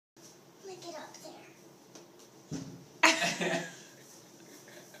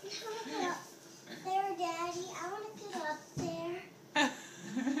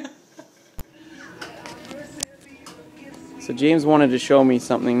So James wanted to show me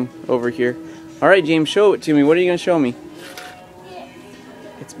something over here. Alright James, show it to me. What are you going to show me?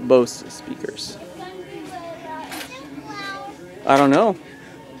 It's Bose speakers. I don't know.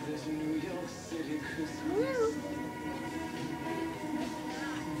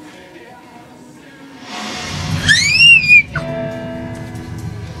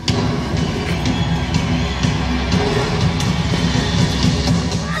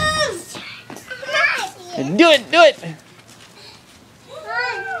 Do it! Do it!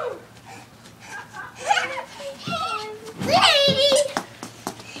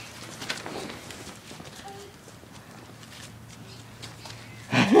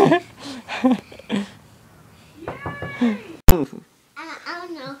 I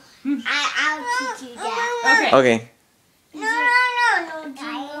don't know. I'll teach you that. Okay. No.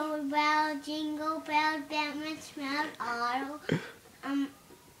 Jingle bell, Batman smelled auto.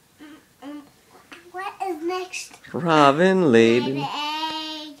 What is next? Robin laid An an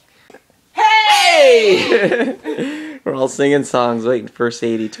egg. Hey! We're all singing songs waiting for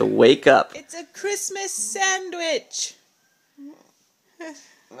Sadie to wake up. It's a Christmas sandwich.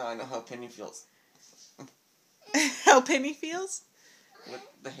 No, I know how Penny feels. How Penny feels? With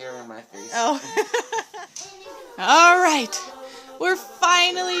the hair in my face. Oh. All right. We're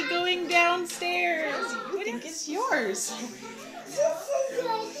finally going downstairs. You think it's yours.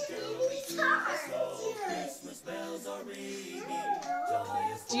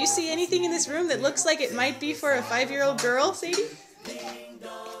 Do you see anything in this room that looks like it might be for a 5-year-old girl, Sadie?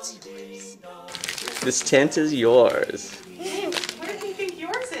 This tent is yours. Where do you think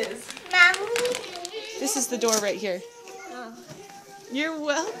yours is? Mommy. This is the door right here. You're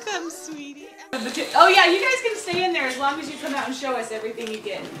welcome, sweetie. Oh yeah, you guys can stay in there as long as you come out and show us everything you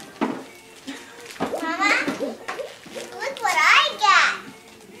get. Mama, look what I got.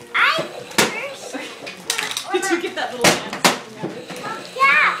 Did you get that little hand?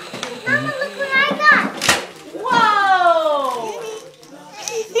 Yeah. Mama, look what I got. Whoa! What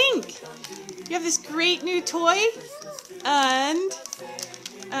do you think? You have this great new toy, and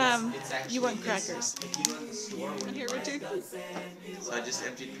you want crackers. And here, Richard. So I just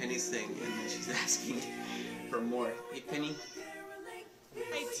emptied Penny's thing and then she's asking for more. Hey Penny.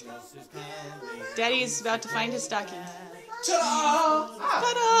 Right. Daddy is about to find his stocking. Ta-da!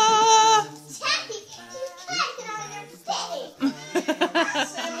 Ta-da! Daddy, you can't get on your face.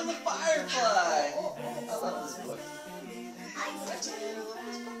 Sam and the Firefly! I love this book.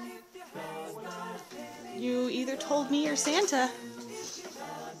 You either told me or Santa.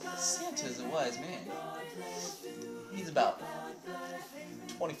 Santa's a wise man. He's about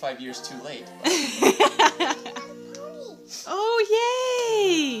 25 years too late. Oh,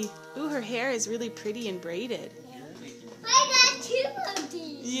 yay! Ooh, her hair is really pretty and braided. I got 2 of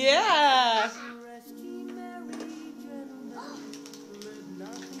these. Yeah!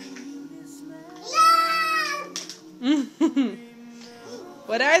 Love.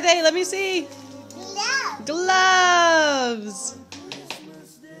 What are they? Let me see. Love. Gloves!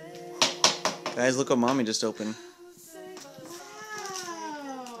 Guys, look what Mommy just opened.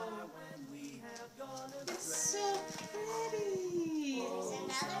 So pretty.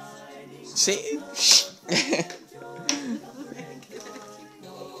 See?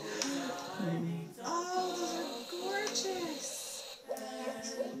 Oh, gorgeous.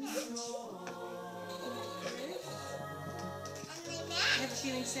 I have a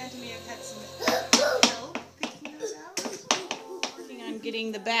feeling Santa may have had some help picking those out. Working on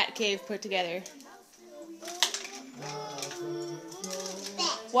getting the bat cave put together.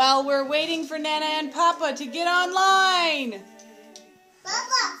 While we're waiting for Nana and Papa to get online.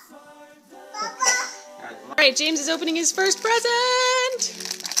 Papa. All right, James is opening his first present.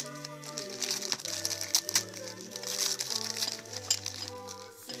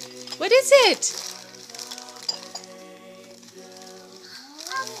 What is it?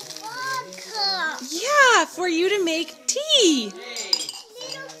 A vodka. Yeah, for you to make tea.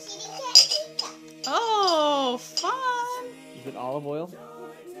 Little kitty cat eat that. Oh, fun. Is it olive oil?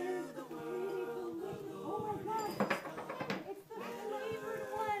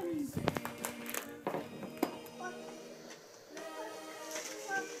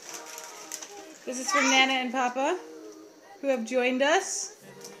 This is from Nana and Papa, who have joined us,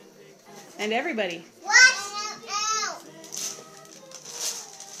 and everybody. What? Ow.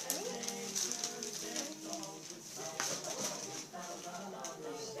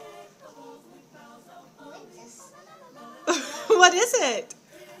 What is it?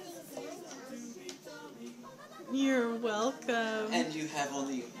 You're welcome. And you have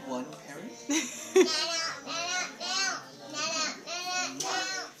only one parent?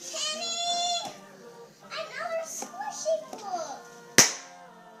 Penny! Another squishy boy.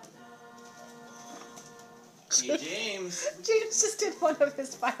 Hey, James. James just did one of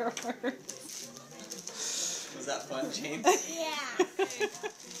his fireworks. Was that fun, James? Yeah.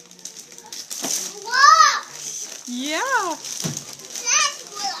 Look! Yeah. That's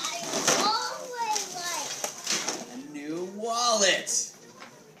what I always like. A new wallet.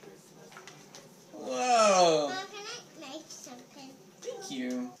 Whoa. Mom, can I make something? Thank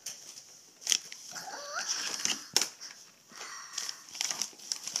you.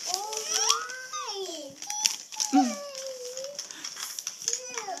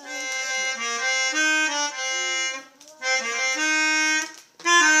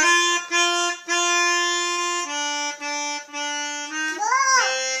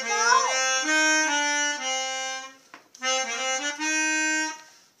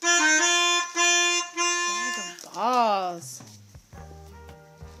 Balls.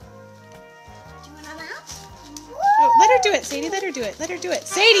 Do you want them out? Oh, let her do it, Sadie. Let her do it. Let her do it.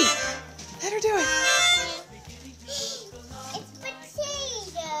 Sadie! Let her do it. It's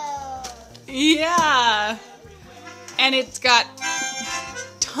potato. Yeah. And it's got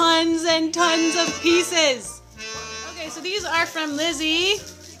tons and tons of pieces. Okay, so these are from Lizzie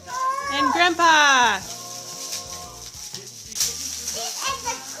and Grandpa. This is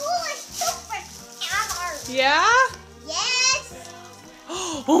the coolest super ever. Yeah? Yes.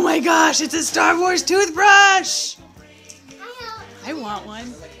 Oh my gosh, it's a Star Wars toothbrush. I want one. I kind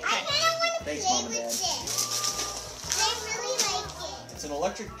of want to Thanks, play Mom and with Dad. this. I really like it. It's an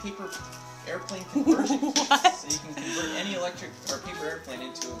electric paper airplane conversion. What? So you can convert any electric or paper airplane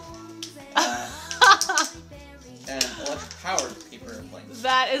into an electric powered paper airplane.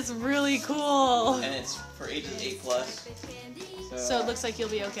 That is really cool. And it's for ages 8+. So it looks like you'll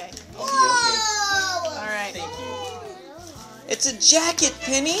be okay. I'll be okay. Whoa. All right. Thank you. It's a jacket,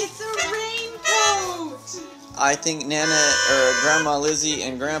 Penny. It's a raincoat. I think Nana or Grandma Lizzie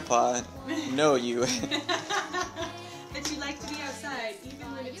and Grandpa know you That you like to be outside even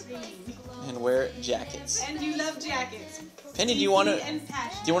when it's raining. and wear jackets. And you love jackets. Penny, do you want to And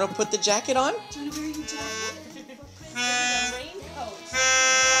passion. do you want to put the jacket on? Do you want to wear your jacket? It's a raincoat.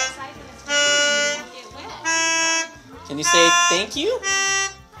 Outside when it's raining and you won't get wet. Can you say thank you?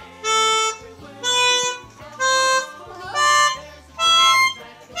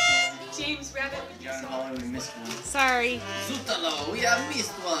 James Rabbit would be so... Holly, we missed one. Sorry. Zutalo, we have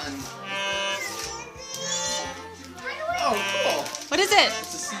missed one. Oh, cool. What is it?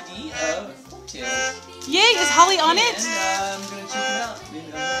 It's a CD of Folktales. Yay, is Holly on it? And I'm gonna check it out.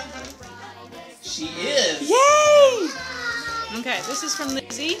 Maybe I'll- She is. Yay! Okay, this is from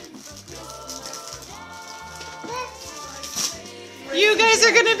Lizzie. You guys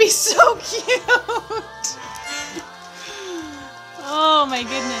are gonna be so cute! Oh my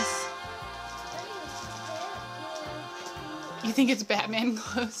goodness. You think it's Batman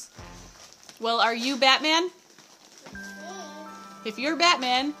clothes? Well, are you Batman? If you're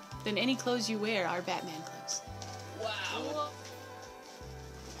Batman, then any clothes you wear are Batman clothes. Wow.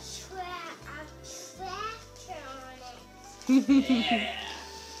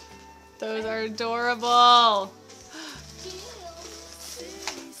 Those are adorable.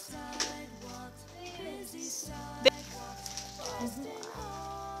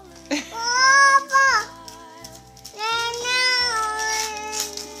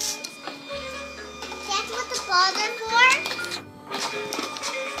 That's what the balls are for?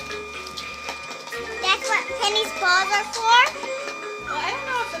 That's what Penny's balls are for? Well, I don't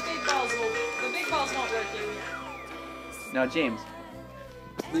know if the big balls won't work in here. Now, James,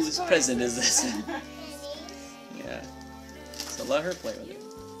 whose present is this? Yeah. So let her play with it.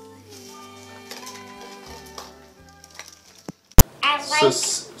 I like.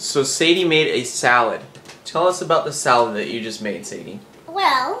 So Sadie made a salad. Tell us about the salad that you just made, Sadie.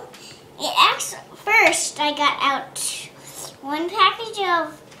 Well, first I got out one package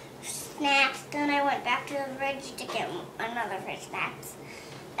of snacks, then I went back to the fridge to get another for snacks.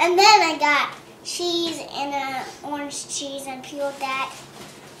 And then I got cheese and orange cheese and peeled that.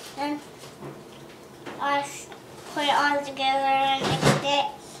 Then I put it all together and mixed it,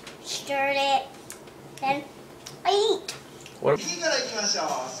 stirred it, then I eat. What? 右から行きましょう。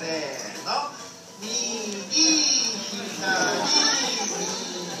せーの。右、左、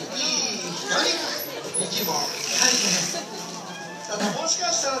右も左です。ただもし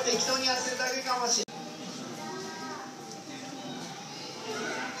かしたら適当にやってるだけかもしれない。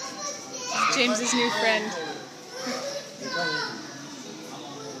 James's new friend.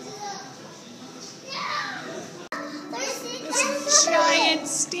 Giant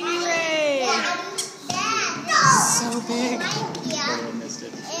stingray. So big. Totally missed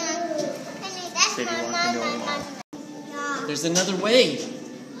it. Sadie walked into a wall. There's another way.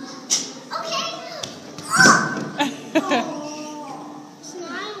 Okay. It's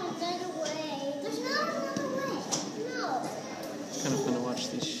not another way. There's not another way. No. Kind of fun to watch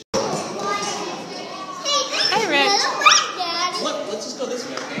these. Hi, Rich. Daddy. Look, let's just go this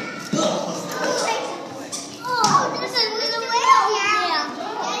way, okay? Oh, there's another way. Yeah.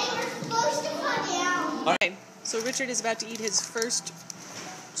 Daddy, we're supposed to come down. Okay, so Richard is about to eat his first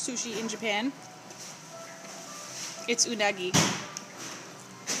sushi in Japan. It's unagi.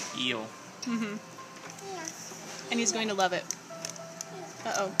 Eel. Mm-hmm. And he's going to love it.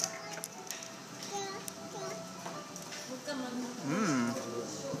 Uh-oh. Mmm.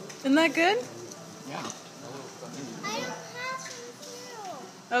 Isn't that good? Yeah. I don't have some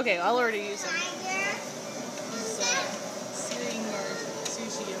too. Okay, I'll order you some. Tiger. Searing our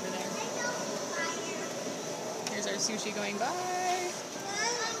sushi over there. Here's our sushi going by.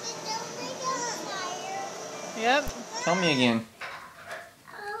 Yep. Tell me again.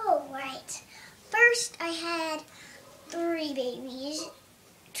 Oh, right. First, I had 3 babies,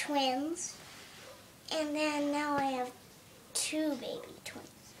 twins, and then now I have 2 baby twins.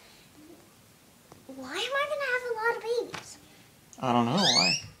 Why am I going to have a lot of babies? I don't know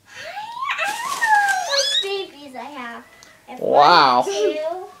why. I don't know how much babies I have. I have Wow. 1,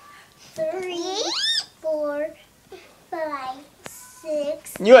 2, 3, 4, 5,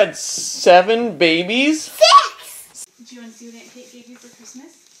 6. You had 7 babies? 6! Do you want to see what Aunt Kate gave you for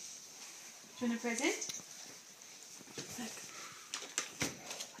Christmas? Do you want a present? Look.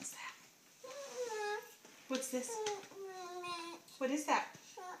 What's that? What's this? What is that?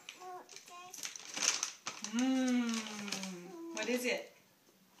 Mmm. What is it?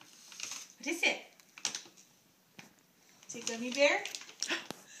 What is it? Is it gummy bear?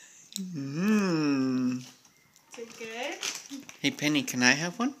 Mmm. Is it good? Hey, Penny, can I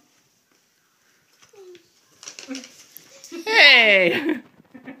have one? Hey!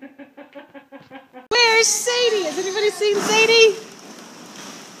 Where's Sadie? Has anybody seen Sadie?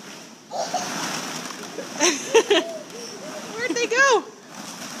 Where'd they go?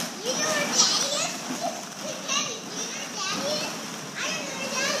 You know where Daddy is? Daddy, do you know where Daddy is? I don't know where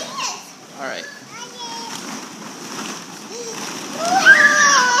Daddy is. All right.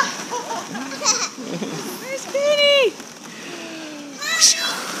 Where's Penny?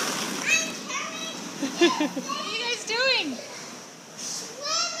 What are you guys doing?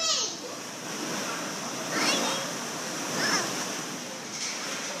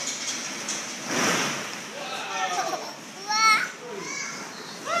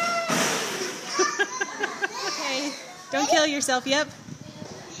 Okay, don't kill yourself. Yep.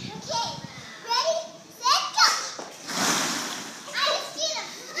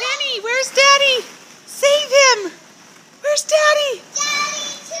 Penny, where's Daddy? Save him! Where's Daddy?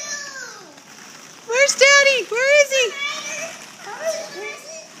 Where's Daddy? Where is he?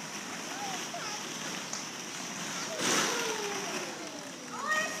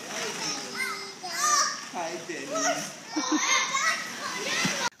 Hi, Penny.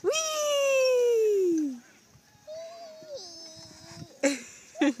 Whee!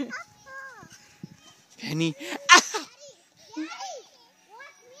 Penny.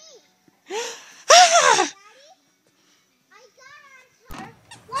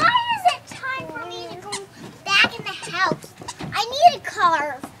 Why is it time for me to go back in the house? I need to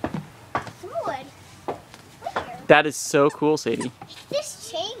carve some wood. Where? That is so cool, Sadie.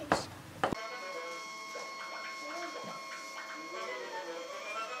 This changed.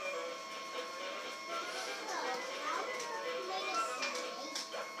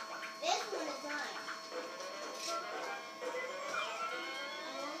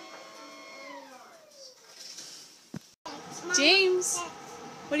 James,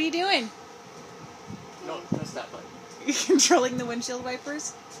 what are you doing? No, press that button. You controlling the windshield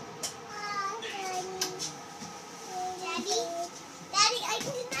wipers?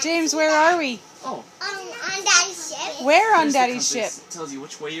 James, where are we? Oh. On Daddy's ship. Where on Here's the Daddy's ship? compass. It tells you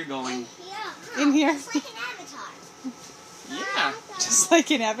which way you're going. Yeah. In here? It's like an avatar. Yeah. Just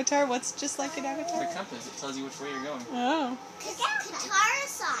like an avatar? What's just like an The avatar? compass. It tells you which way you're going. Oh. Because Katara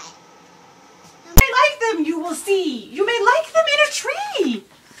saw it. You may like them, you will see. You may like them in a tree.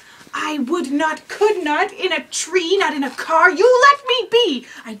 I would not, could not, in a tree, not in a car. You let me be.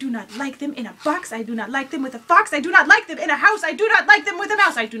 I do not like them in a box. I do not like them with a fox. I do not like them in a house. I do not like them with a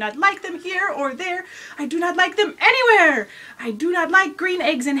mouse. I do not like them here or there. I do not like them anywhere. I do not like green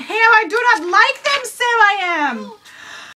eggs and ham. I do not like them, Sam I am.